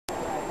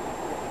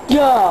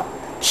Yeah,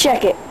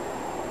 check it.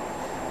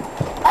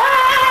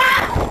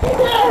 Ah!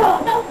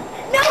 No,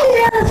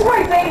 yeah, that's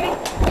right, baby.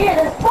 Yeah,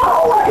 that's.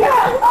 Oh my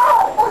God!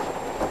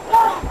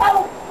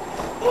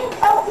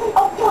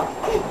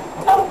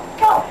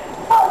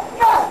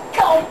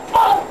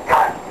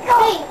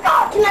 Hey,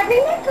 can I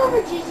bring back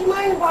over Gigi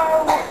mine and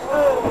borrow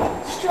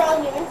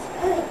strong humans?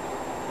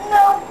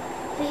 No.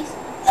 Please?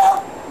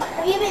 No.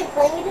 Have you been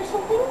playing it or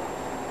something?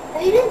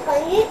 Have you been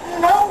playing it?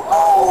 No.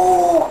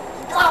 Oh!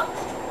 Stop.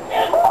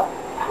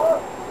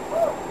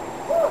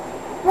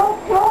 Don't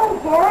kill him,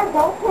 Dad.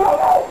 Don't kill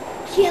him.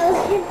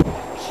 Kill him.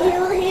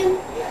 Kill him.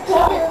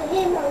 Kill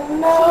him.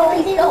 No,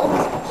 please don't.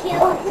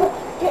 Kill him.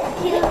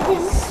 Kill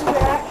him.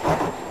 Smack.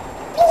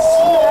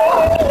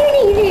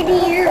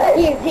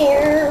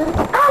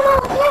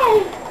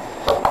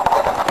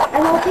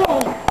 I'm okay.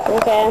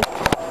 Okay.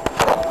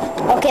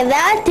 Okay,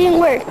 that didn't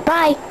work.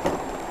 Bye.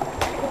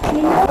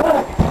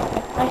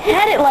 I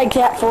had it like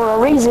that for a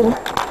reason.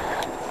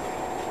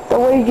 That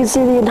way you can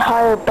see the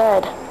entire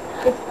bed.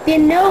 If you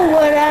know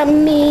what I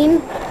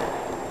mean.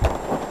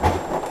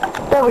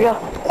 There we go.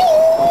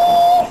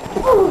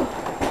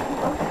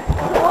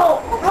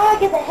 Oh, I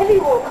get the heavy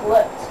one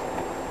clipped.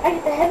 I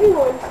get the heavy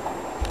one.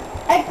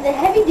 I get the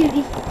heavy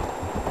duty.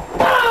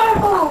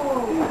 Oh,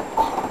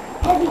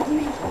 heavy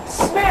duty.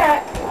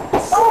 Smack.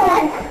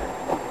 Smack.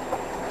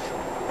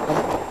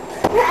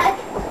 Smack.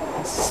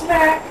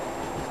 Smack.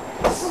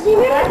 So do you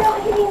remember not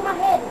hitting my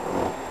head?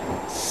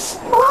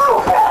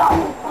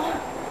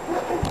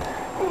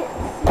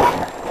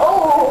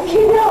 Oh,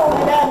 you know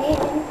what I mean.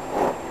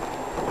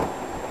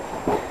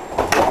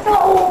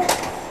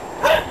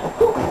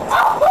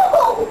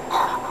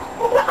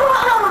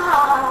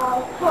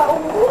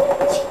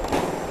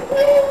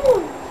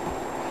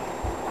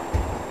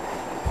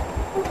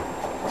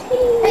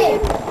 Hey,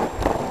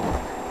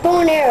 bow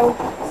and arrow.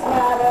 It's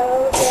not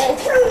okay.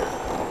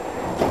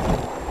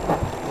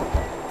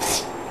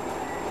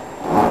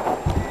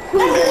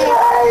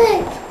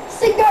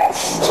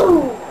 Cigarettes.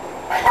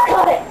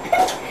 Got it.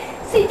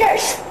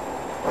 Cigarettes.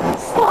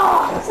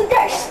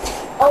 Cigarettes.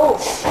 Oh.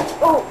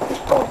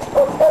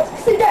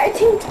 Cigarettes. Cigarettes.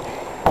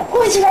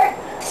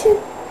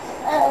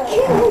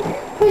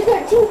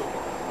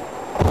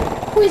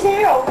 Poison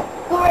arrow.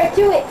 Go right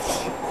to it.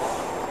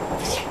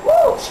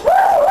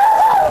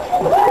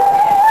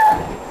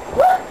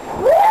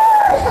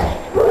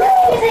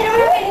 Because I don't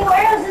have any more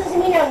arrows doesn't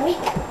mean I'm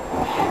weak.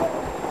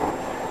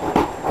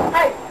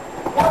 Hi.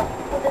 No,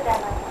 put it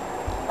down.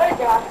 Put it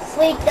down.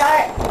 Sleep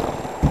dart.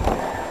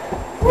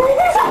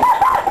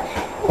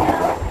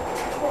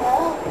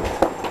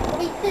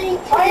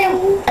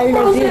 I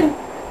love you.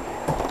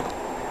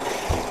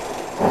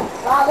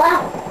 Lala.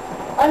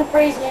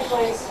 Unfreeze me,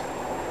 please.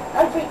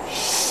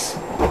 Unfreeze.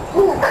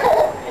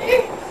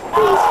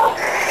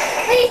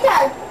 Freeze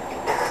time.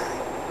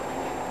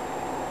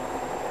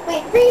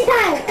 Wait, freeze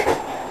time.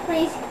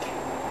 Freeze.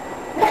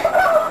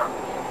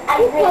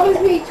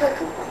 Unfreeze me,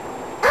 Chucky.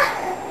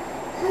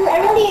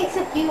 Everything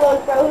except you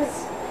unfroze.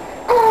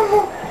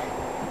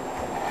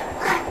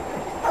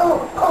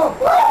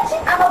 What?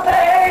 I'm a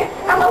bird.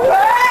 I'm a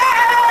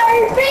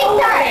bird. Freeze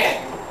time.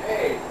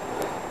 Hey.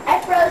 I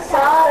froze.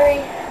 Sorry.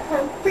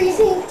 I'm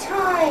freezing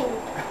time.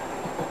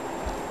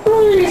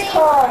 Freeze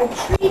time.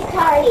 Freeze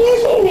time.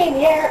 You're in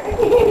here.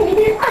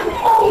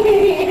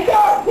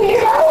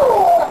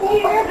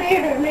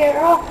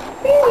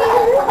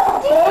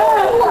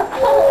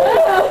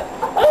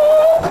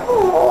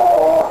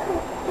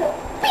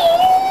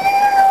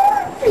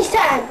 Freeze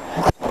time.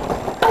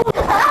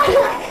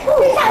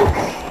 Freeze time.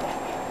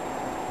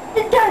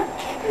 It's done.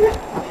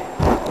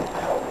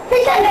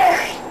 Freeze time.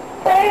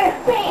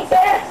 Freeze.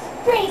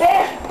 Freeze.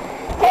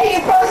 Hey, you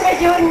froze by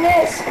doing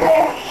this.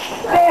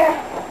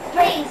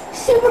 Freeze.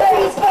 Super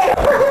freeze.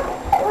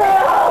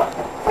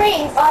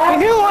 Freeze. You're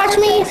gonna watch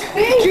me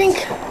drink.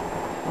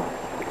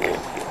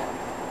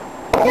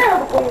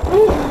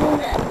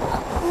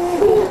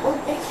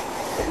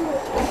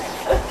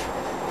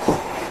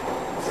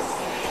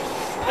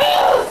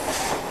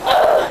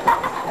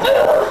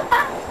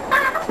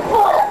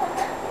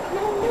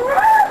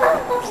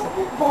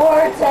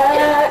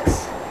 Vortex.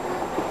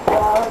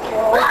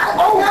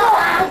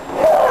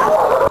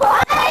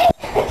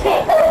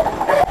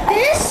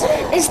 This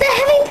is the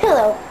heavy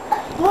pillow.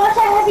 Watch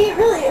how heavy it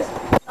really is.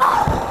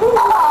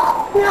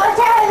 Watch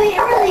how heavy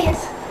it really is.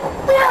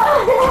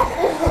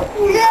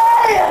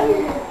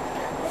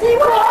 See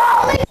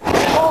what?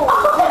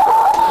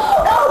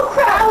 Oh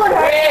crap! That would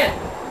hurt. Red.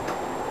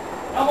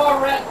 No more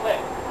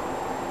wrestling.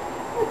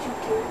 What'd you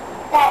do?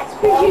 That's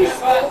Walk pretty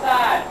it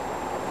outside.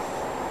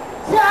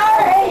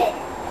 Sorry.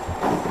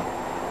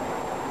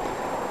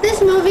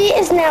 This movie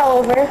is now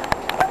over.